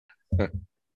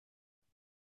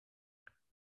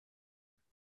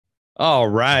All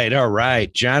right, all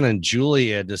right. John and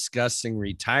Julia discussing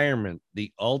retirement,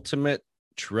 the ultimate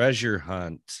treasure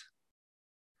hunt.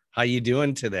 How you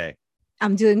doing today?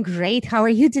 I'm doing great. How are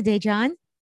you today, John?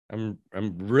 I'm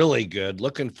really good.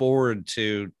 Looking forward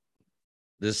to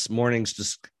this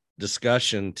morning's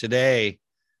discussion. Today,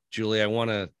 Julia, I want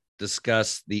to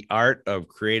discuss the art of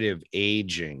creative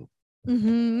aging.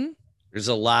 Mm-hmm. There's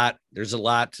a lot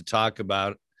to talk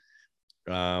about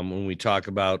when we talk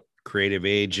about creative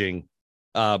aging.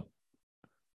 Uh,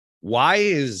 why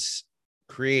is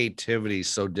creativity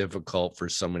so difficult for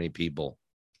so many people?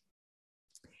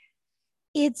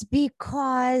 It's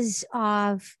because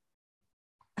of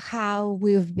how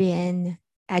we've been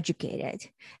educated.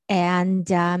 And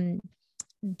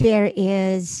there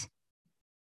is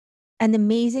an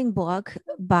amazing book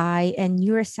by a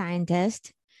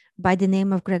neuroscientist by the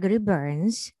name of Gregory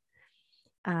Burns.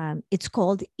 It's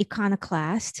called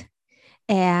Iconoclast.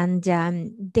 And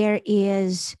there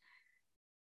is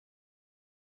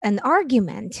an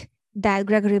argument that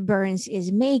Gregory Burns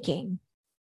is making.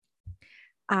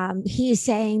 He is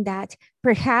saying that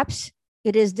perhaps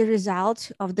it is the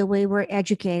result of the way we're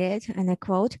educated, and I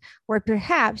quote, or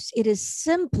perhaps it is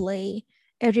simply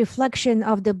a reflection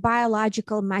of the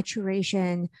biological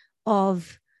maturation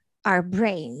of our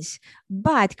brains.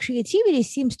 But creativity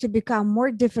seems to become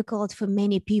more difficult for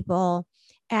many people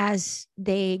as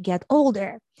they get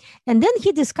older. And then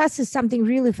he discusses something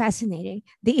really fascinating,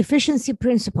 the efficiency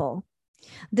principle,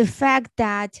 the fact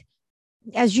that,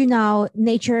 as you know,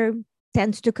 nature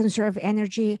tends to conserve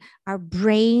energy, our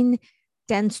brain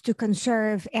tends to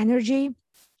conserve energy.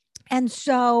 And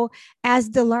so,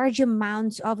 as the large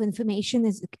amounts of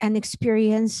information and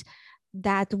experience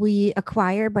that we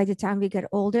acquire by the time we get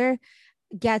older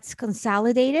gets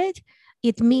consolidated,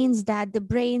 it means that the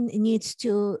brain needs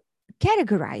to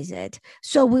categorize it.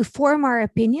 So we form our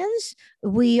opinions.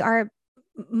 We are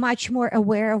much more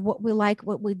aware of what we like,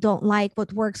 what we don't like,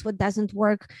 what works, what doesn't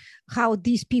work, how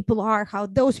these people are, how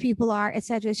those people are,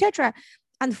 etc., etc.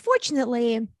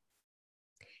 Unfortunately,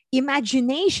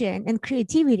 imagination and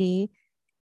creativity,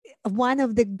 one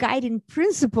of the guiding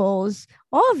principles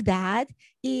of that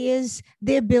is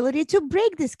the ability to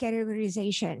break this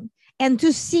categorization and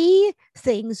to see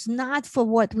things not for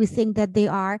what we think that they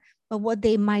are, but what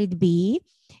they might be.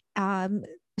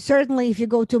 Certainly, if you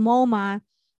go to MoMA,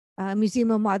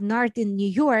 Museum of Modern Art in New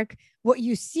York, what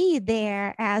you see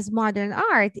there as modern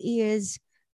art is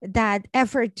that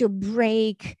effort to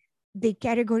break the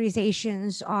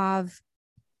categorizations of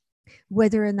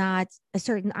whether or not a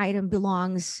certain item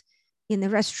belongs in a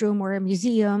restroom or a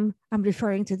museum. I'm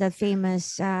referring to that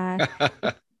famous toilet,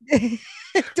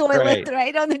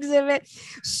 right, on exhibit.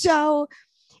 So,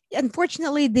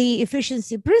 unfortunately, the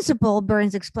efficiency principle,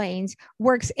 Burns explains,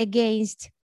 works against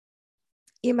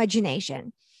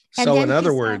imagination. So, in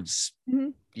other words,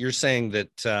 you're saying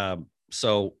that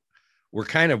so we're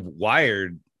kind of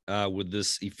wired with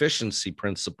this efficiency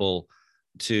principle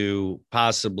to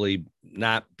possibly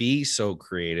not be so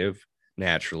creative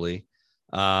naturally.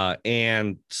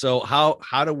 And so how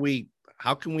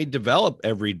can we develop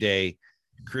everyday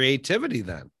creativity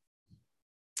then?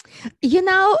 You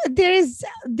know, there's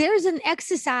an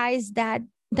exercise that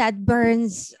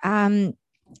Burns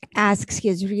asks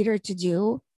his reader to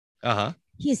do.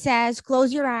 He says,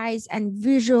 close your eyes and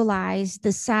visualize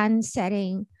the sun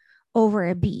setting over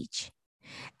a beach.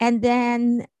 And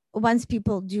then once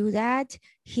people do that,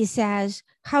 he says,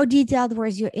 how detailed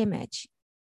was your image?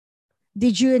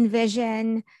 Did you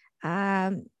envision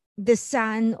the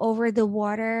sun over the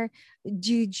water?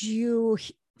 Did you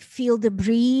feel the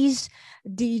breeze?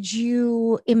 Did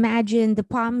you imagine the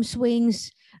palm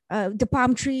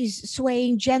trees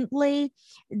swaying gently?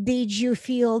 Did you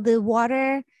feel the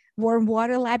warm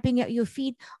water lapping at your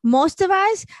feet? Most of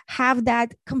us have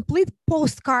that complete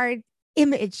postcard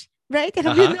image, right?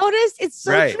 Have you noticed? It's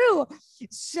so true.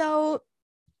 So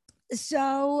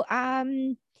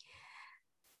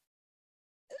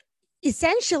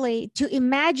essentially, to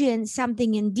imagine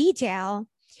something in detail,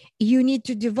 you need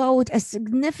to devote a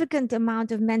significant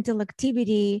amount of mental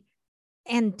activity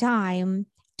and time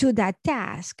to that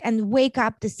task and wake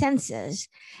up the senses.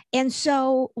 And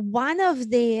so one of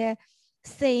the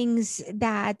things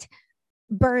that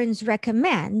Burns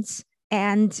recommends,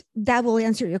 and that will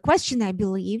answer your question, I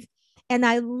believe, and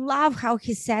I love how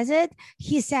he says it.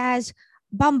 He says,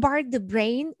 bombard the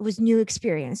brain with new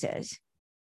experiences.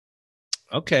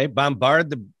 Okay, bombard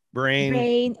the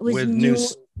brain with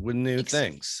new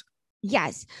things.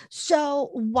 Yes. So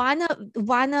one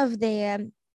of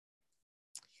the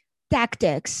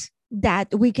tactics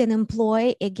that we can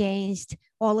employ against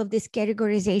all of these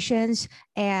categorizations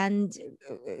and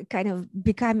kind of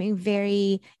becoming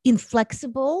very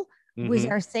inflexible with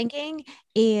our thinking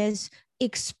is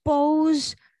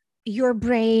expose your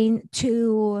brain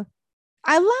to,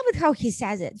 I love it how he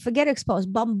says it, forget expose,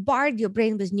 bombard your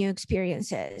brain with new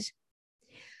experiences.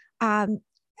 And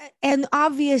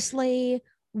obviously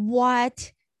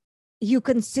what you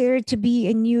consider to be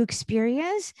a new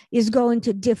experience is going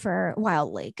to differ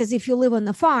wildly. Because if you live on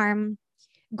the farm,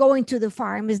 going to the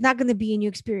farm is not going to be a new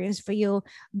experience for you.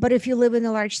 But if you live in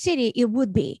a large city, it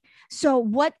would be. So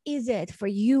what is it for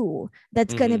you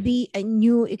that's going to be a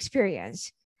new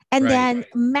experience? And then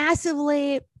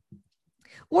massively,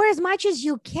 or as much as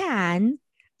you can,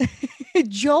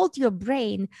 jolt your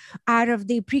brain out of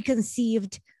the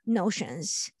preconceived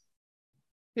notions.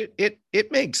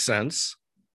 It makes sense,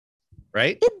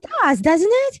 right? It does,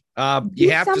 doesn't it?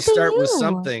 You have to start with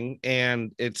something,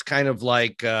 and it's kind of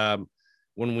like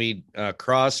when we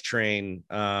cross train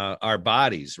our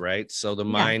bodies, right? So the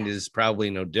mind is probably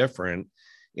no different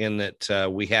in that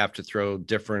we have to throw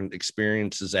different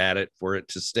experiences at it for it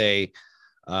to stay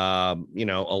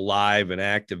alive and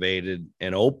activated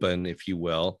and open, if you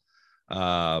will.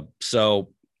 So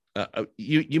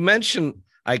you mentioned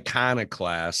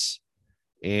iconoclasts,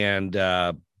 and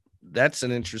that's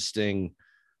an interesting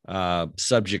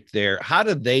subject there. How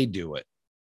do they do it?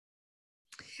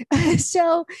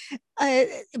 So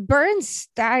Burns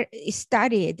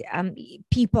studied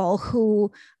people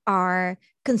who are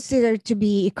considered to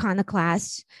be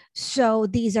iconoclasts. So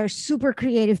these are super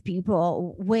creative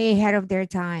people, way ahead of their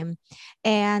time.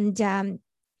 And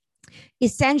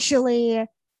essentially,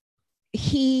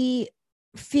 he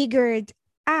figured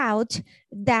out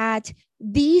that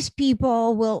these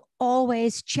people will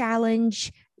always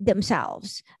challenge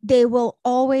themselves. They will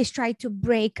always try to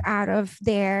break out of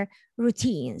their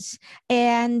routines.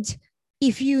 And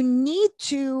if you need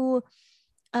to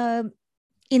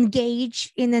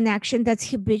engage in an action that's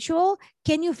habitual,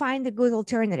 can you find a good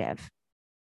alternative?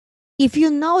 If you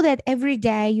know that every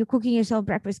day you're cooking yourself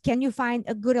breakfast, can you find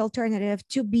a good alternative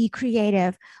to be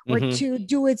creative or to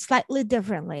do it slightly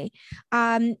differently?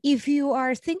 If you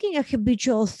are thinking a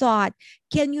habitual thought,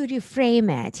 can you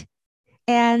reframe it?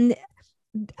 And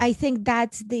I think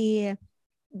that's the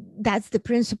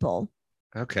principle.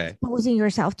 Okay. Exposing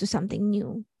yourself to something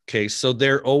new. Okay. So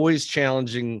they're always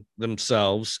challenging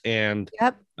themselves, and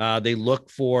they look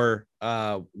for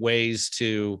ways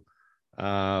to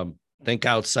think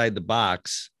outside the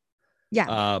box.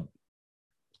 Yeah.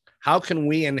 How can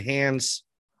we enhance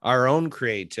our own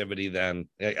creativity then?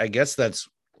 I guess that's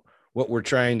what we're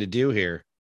trying to do here.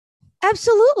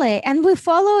 Absolutely. And we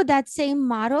follow that same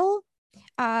model.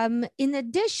 In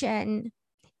addition,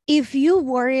 if you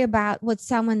worry about what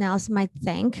someone else might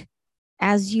think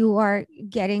as you are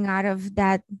getting out of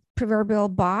that proverbial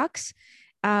box,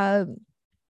 even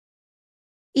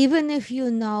if you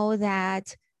know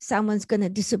that someone's going to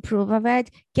disapprove of it,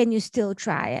 can you still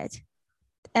try it?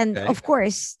 And of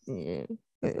course,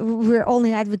 we're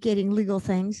only advocating legal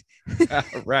things.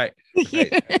 Right.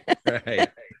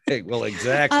 Well,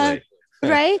 exactly.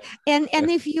 Right. And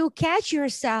if you catch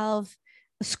yourself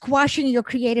squashing your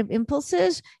creative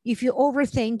impulses, if you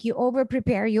overthink, you over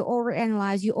prepare, you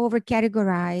overanalyze, you over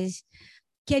categorize,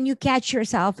 can you catch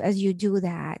yourself as you do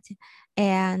that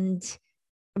and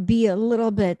be a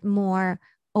little bit more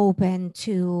open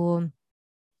to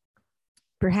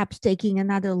perhaps taking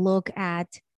another look at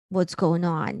what's going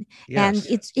on? Yes.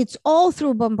 And it's all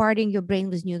through bombarding your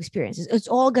brain with new experiences. It's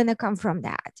all going to come from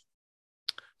that.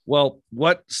 Well,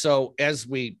 so as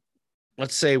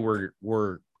let's say we're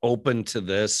open to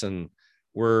this, and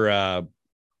we're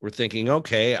thinking,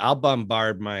 okay, I'll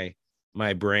bombard my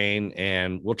brain,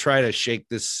 and we'll try to shake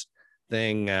this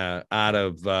thing out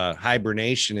of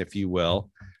hibernation, if you will,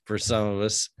 for some of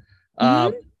us.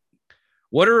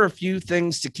 What are a few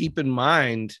things to keep in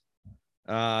mind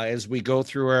as we go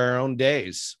through our own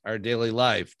days, our daily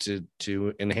life,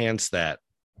 to enhance that?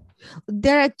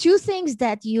 There are two things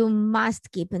that you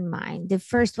must keep in mind. The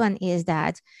first one is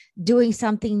that doing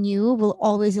something new will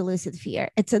always elicit fear.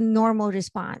 It's a normal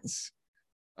response.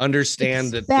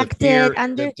 Understand that the fear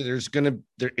that it's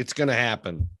going to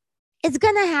happen. It's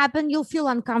going to happen. You'll feel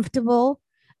uncomfortable.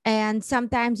 And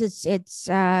sometimes it's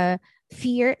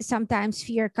fear. Sometimes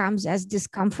fear comes as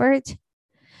discomfort.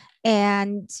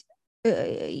 And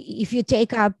if you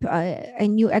take up a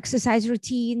new exercise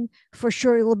routine, for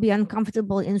sure it will be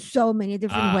uncomfortable in so many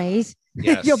different ways.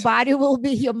 Yes. Your body will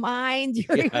be your mind,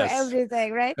 your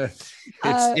everything, right?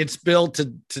 It's built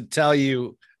to tell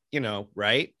you,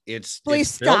 right? It's built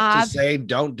to say,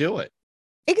 don't do it.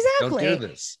 Exactly. Don't do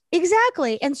this.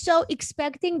 Exactly. And so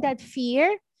expecting that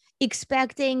fear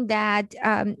expecting that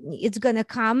it's going to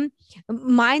come.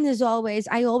 Mine is always,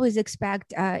 I always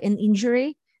expect an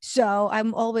injury. So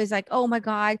I'm always like, oh my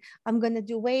God, I'm going to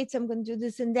do weights. I'm going to do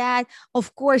this and that.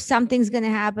 Of course, something's going to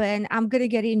happen. I'm going to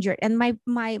get injured. And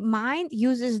my mind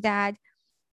uses that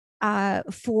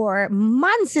for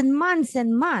months and months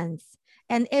and months.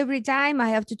 And every time I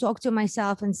have to talk to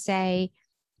myself and say,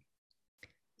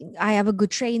 I have a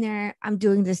good trainer. I'm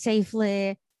doing this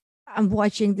safely. I'm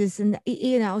watching this, and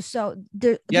so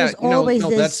there's always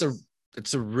this.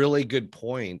 It's a really good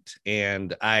point.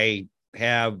 And I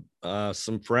have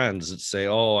some friends that say,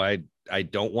 oh, I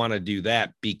don't want to do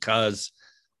that because,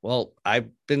 well, I've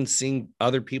been seeing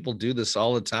other people do this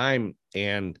all the time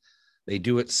and they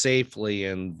do it safely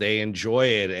and they enjoy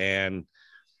it. And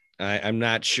I'm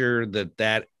not sure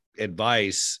that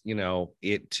advice,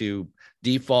 it to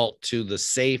default to the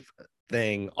safe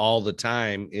thing all the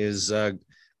time is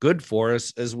good for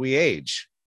us as we age.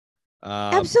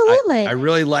 Absolutely. I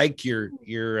really like your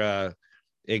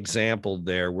example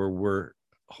there where we're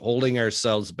holding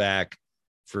ourselves back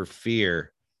for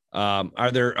fear.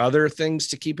 Are there other things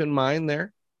to keep in mind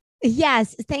there?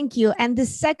 Yes, thank you. And the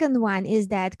second one is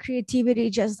that creativity,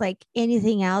 just like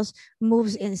anything else,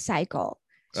 moves in cycle.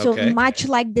 So much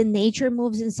like the nature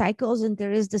moves in cycles, and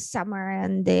there is the summer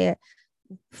and the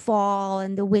fall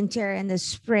and the winter and the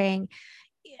spring,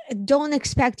 don't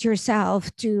expect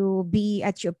yourself to be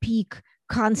at your peak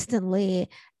constantly.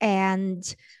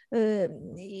 And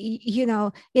it's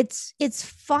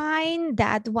fine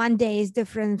that one day is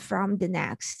different from the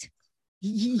next.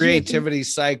 Creativity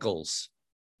cycles,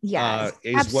 yes,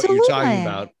 is absolutely. what you're talking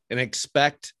about, and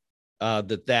expect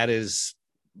that is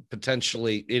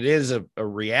potentially, it is a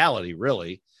reality,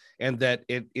 really, and that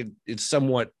it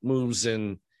somewhat moves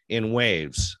in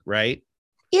waves, right?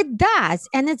 It does,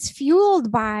 and it's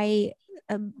fueled by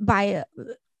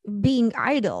being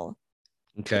idle.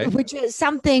 Okay. Which is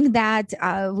something that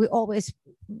we always,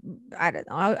 I don't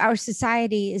know, our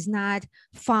society is not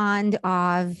fond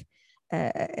of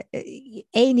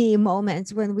any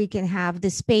moments when we can have the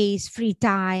space, free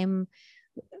time,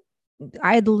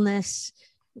 idleness,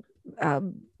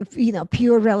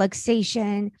 pure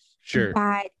relaxation. Sure.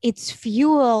 But it's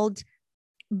fueled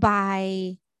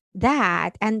by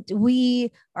that. And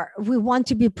we want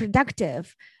to be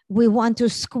productive. We want to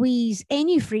squeeze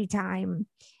any free time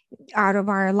out of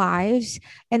our lives.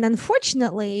 And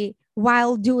unfortunately,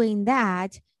 while doing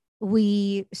that,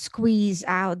 we squeeze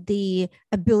out the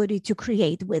ability to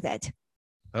create with it.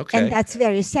 Okay. And that's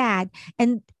very sad.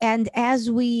 And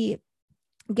as we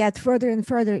get further and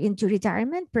further into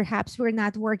retirement, perhaps we're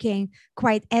not working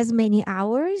quite as many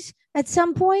hours at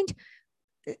some point.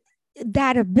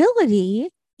 That ability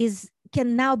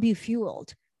can now be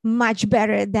fueled much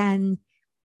better than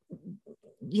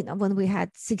when we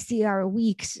had 60-hour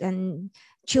weeks and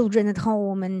children at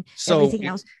home and everything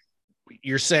else.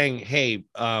 You're saying, hey,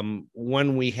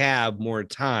 when we have more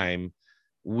time,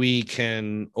 we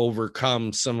can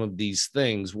overcome some of these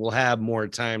things. We'll have more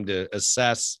time to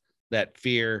assess that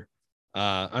fear,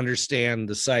 understand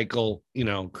the cycle,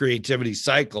 creativity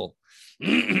cycle.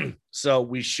 So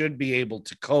we should be able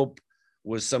to cope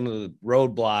with some of the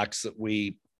roadblocks that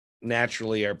we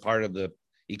naturally are part of the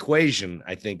equation,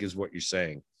 I think is what you're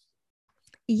saying.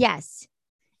 Yes,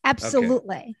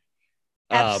 absolutely. Okay.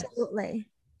 Absolutely.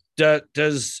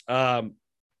 Does I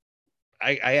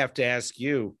have to ask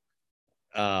you,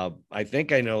 I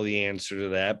think I know the answer to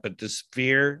that, but does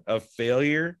fear of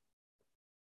failure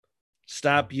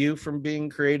stop you from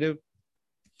being creative?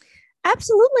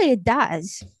 Absolutely, it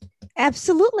does.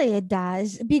 Absolutely, it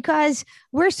does, because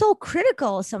we're so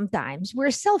critical sometimes.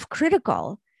 We're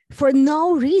self-critical for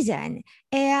no reason.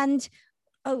 And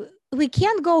we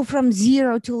can't go from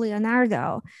zero to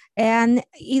Leonardo. And,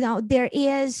 there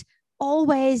is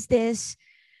always this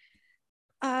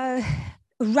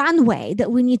runway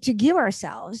that we need to give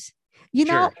ourselves.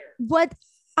 Sure. What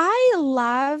I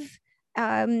love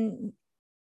the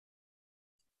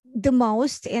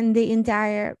most in the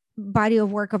entire body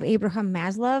of work of Abraham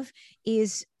Maslow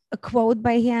is a quote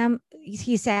by him.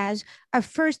 He says, a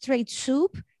first-rate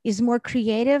soup is more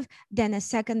creative than a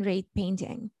second-rate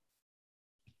painting.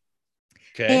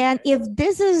 Okay. And if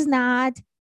this is not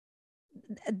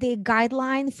the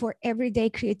guideline for everyday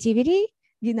creativity,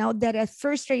 that a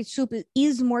first-rate soup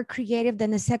is more creative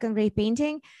than a second-rate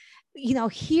painting,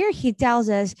 here he tells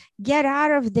us, get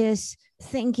out of this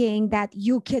thinking that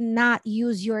you cannot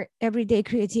use your everyday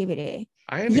creativity.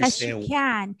 I understand. Yes, you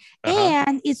can. Uh-huh.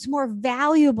 And it's more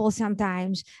valuable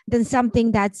sometimes than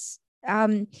something that's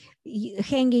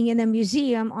hanging in a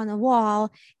museum on a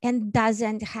wall and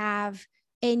doesn't have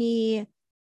any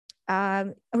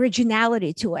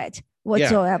originality to it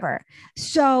whatsoever. Yeah.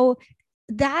 So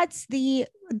that's the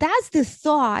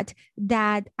thought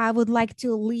that I would like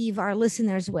to leave our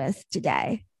listeners with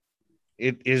today.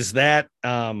 It is that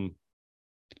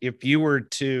if you were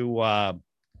to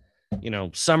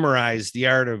summarize the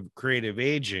art of creative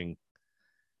aging,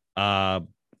 can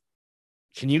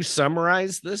you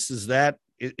summarize this? Is that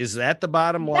the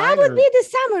bottom line? That would be the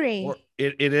summary.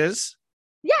 It is?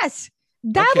 Yes,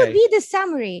 that would be the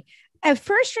summary. A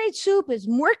first-rate soup is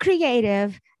more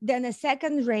creative than a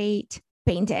second-rate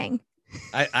painting.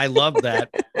 I love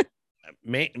that.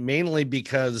 Mainly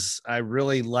because I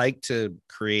really like to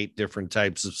create different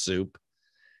types of soup.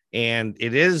 And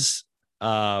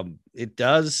it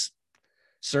does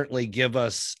certainly give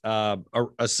us a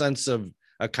sense of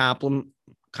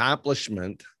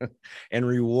accomplishment and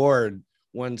reward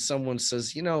when someone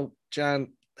says, John,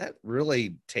 that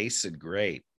really tasted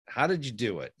great. How did you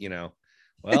do it?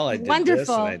 Well, I did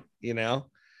Wonderful. This and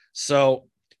so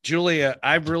Julia,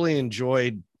 I've really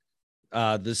enjoyed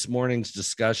this morning's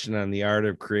discussion on the art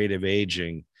of creative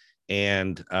aging.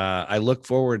 And I look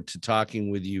forward to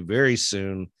talking with you very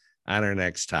soon on our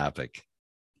next topic.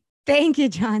 Thank you,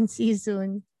 John. See you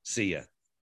soon. See ya.